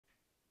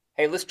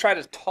Hey, let's try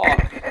to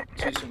talk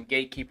to some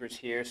gatekeepers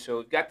here. So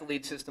we've got the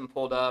lead system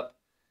pulled up.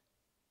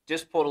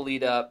 Just pulled a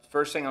lead up.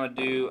 First thing I'm going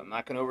to do, I'm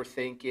not going to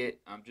overthink it.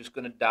 I'm just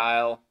going to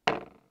dial,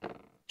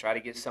 try to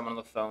get someone on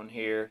the phone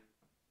here.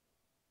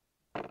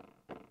 Put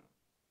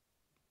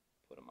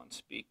them on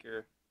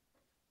speaker.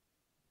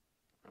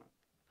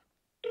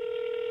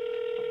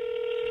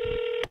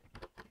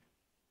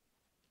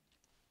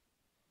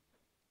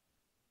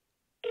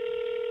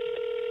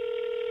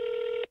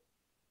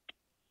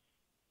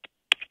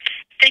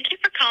 Thank you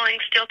for calling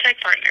Steel Tech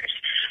Partners.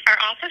 Our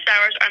office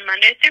hours are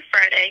Monday through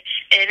Friday,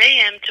 8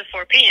 a.m. to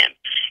 4 p.m.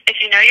 If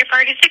you know your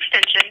party's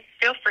extension,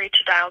 feel free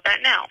to dial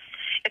that now.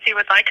 If you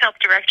would like help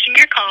directing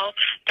your call,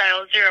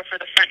 dial 0 for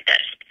the front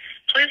desk.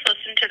 Please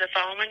listen to the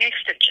following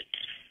extensions.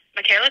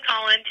 Michaela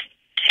Collins,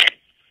 10.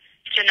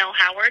 Janelle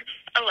Howard,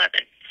 11.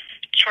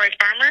 Troy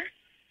Farmer,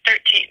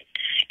 13.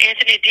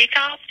 Anthony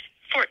Dekoff,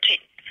 14.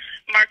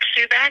 Mark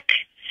Subak,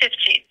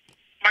 15.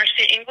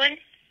 Marcy England,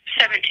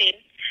 17.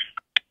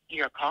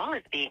 Your call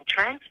is being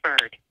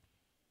transferred.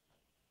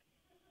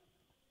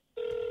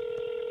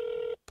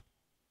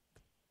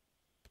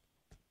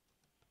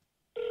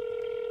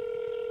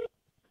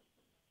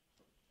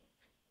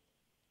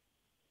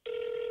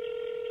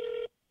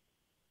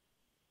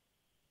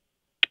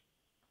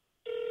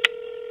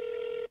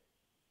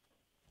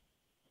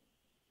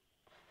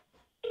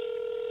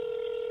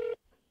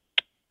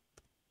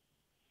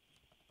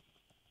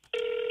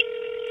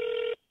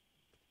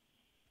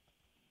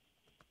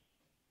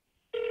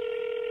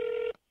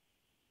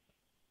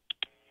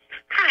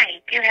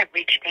 Hi, you have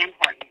reached Dan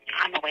Horton.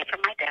 I'm away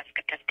from my desk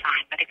at this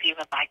time, but if you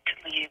would like to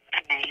leave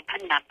a name, a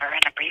number,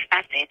 and a brief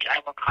message, I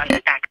will call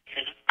you back as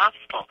soon as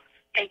possible.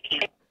 Thank you.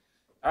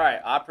 All right,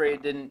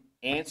 operator didn't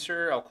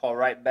answer. I'll call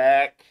right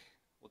back.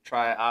 We'll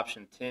try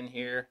option 10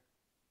 here.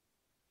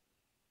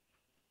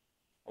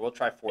 Or we'll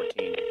try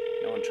 14.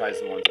 No one tries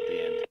the ones at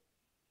the end.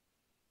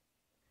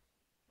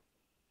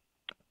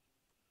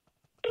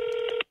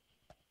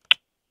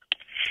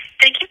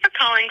 Thank you for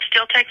calling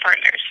Steel Tech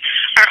Partners.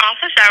 Our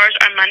office hours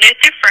are Monday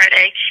through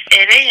Friday,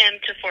 8 a.m.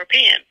 to 4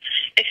 p.m.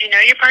 If you know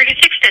your party's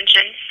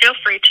extension, feel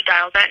free to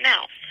dial that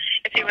now.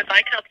 If you would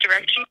like help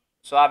directing...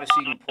 So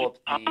obviously you can pull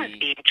up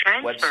the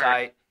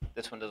website.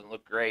 This one doesn't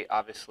look great,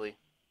 obviously,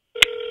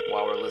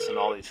 while we're listening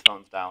to all these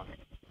phones down.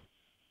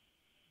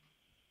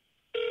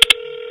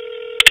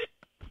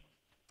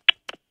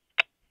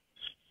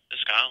 This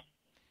is Kyle.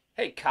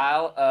 Hey,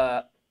 Kyle.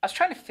 I was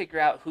trying to figure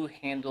out who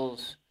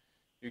handles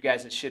your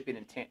guys' shipping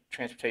and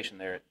transportation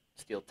there at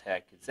Steel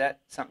Tech. Is that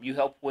something you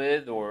help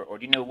with, or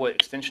do you know what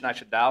extension I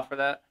should dial for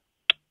that?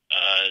 No.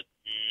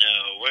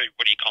 What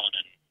are you calling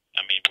in?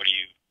 I mean, what do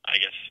you, I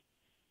guess,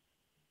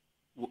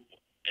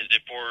 is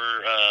it for,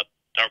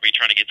 are we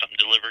trying to get something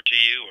delivered to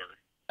you, or?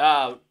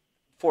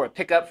 For a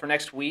pickup for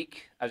next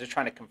week. I was just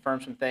trying to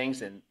confirm some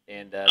things and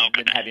Okay.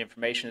 didn't have the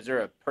information. Is there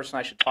a person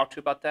I should talk to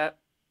about that?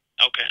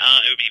 Okay,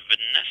 it would be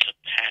Vanessa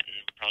Patton,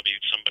 probably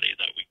somebody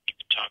that we could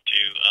talk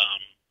to.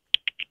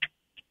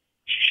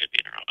 She should be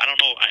in her office. I don't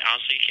know. I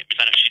honestly can't,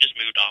 because I know she just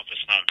moved office,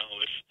 and I don't know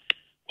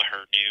what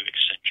her new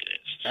extension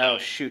is. So, Oh,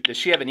 shoot. Does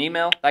she have an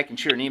email? I can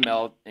shoot her an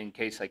email in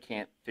case I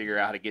can't figure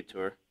out how to get to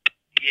her.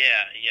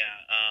 yeah.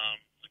 I'll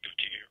give it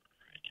to you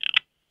right now.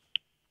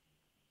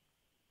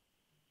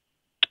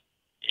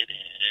 It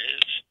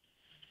is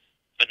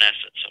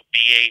Vanessa, so Vanessa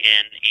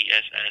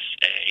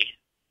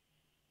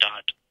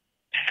dot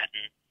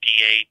Patton,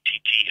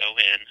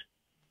 Patton,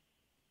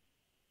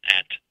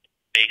 at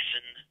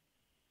Basin,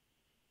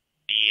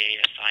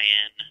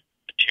 BASIN,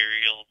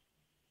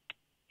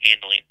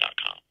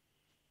 materialhandling.com.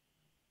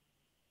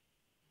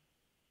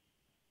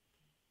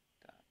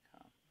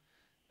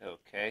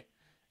 Okay.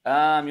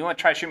 You want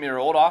to try to shoot me her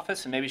old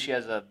office, and maybe she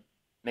has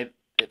maybe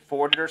it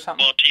forwarded or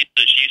something? Well, she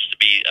used to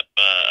be up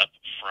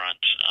front,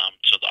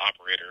 so the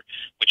operator,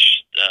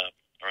 which,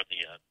 or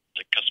the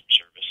customer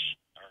service,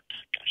 or,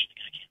 gosh,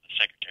 I can't, the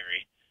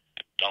secretary,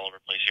 all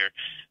over the place here.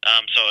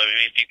 So, I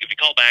mean, if you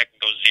call back and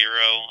go 0,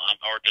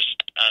 or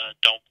just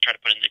don't try to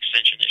put in the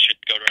extension, it should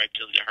go right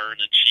to her, and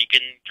then she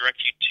can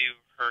direct you to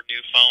her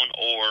new phone,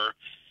 or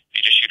if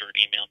you just shoot her an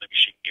email, maybe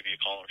she can give you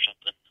a call or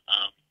something.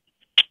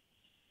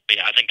 But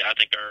yeah, I think our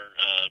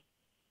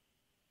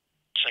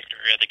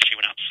secretary, I think she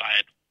went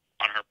outside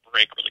on her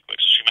break really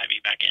quick, so she might be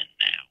back in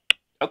now.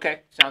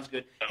 Okay, sounds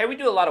good. Hey, we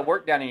do a lot of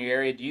work down in your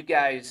area. Do you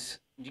guys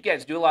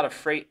do a lot of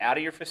freight out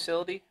of your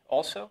facility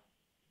also?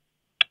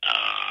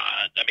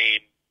 I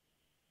mean,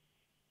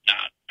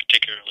 not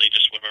particularly,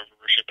 just whatever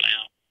we're shipping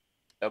out.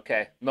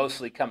 Okay,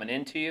 mostly coming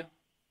into you?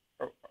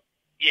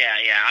 Yeah.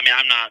 I mean,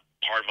 I'm not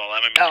part of all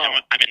that. I'm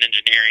in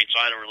engineering, so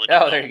I don't really Oh,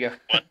 know there you go.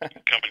 what coming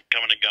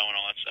and going,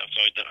 all that stuff.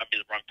 So I'd be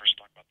the wrong person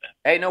to talk about that.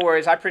 Hey, no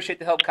worries. I appreciate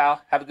the help,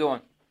 Kyle. Have a good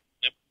one.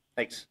 Yep.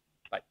 Thanks.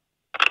 Bye.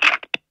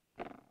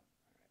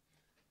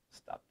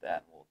 Stop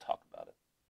that.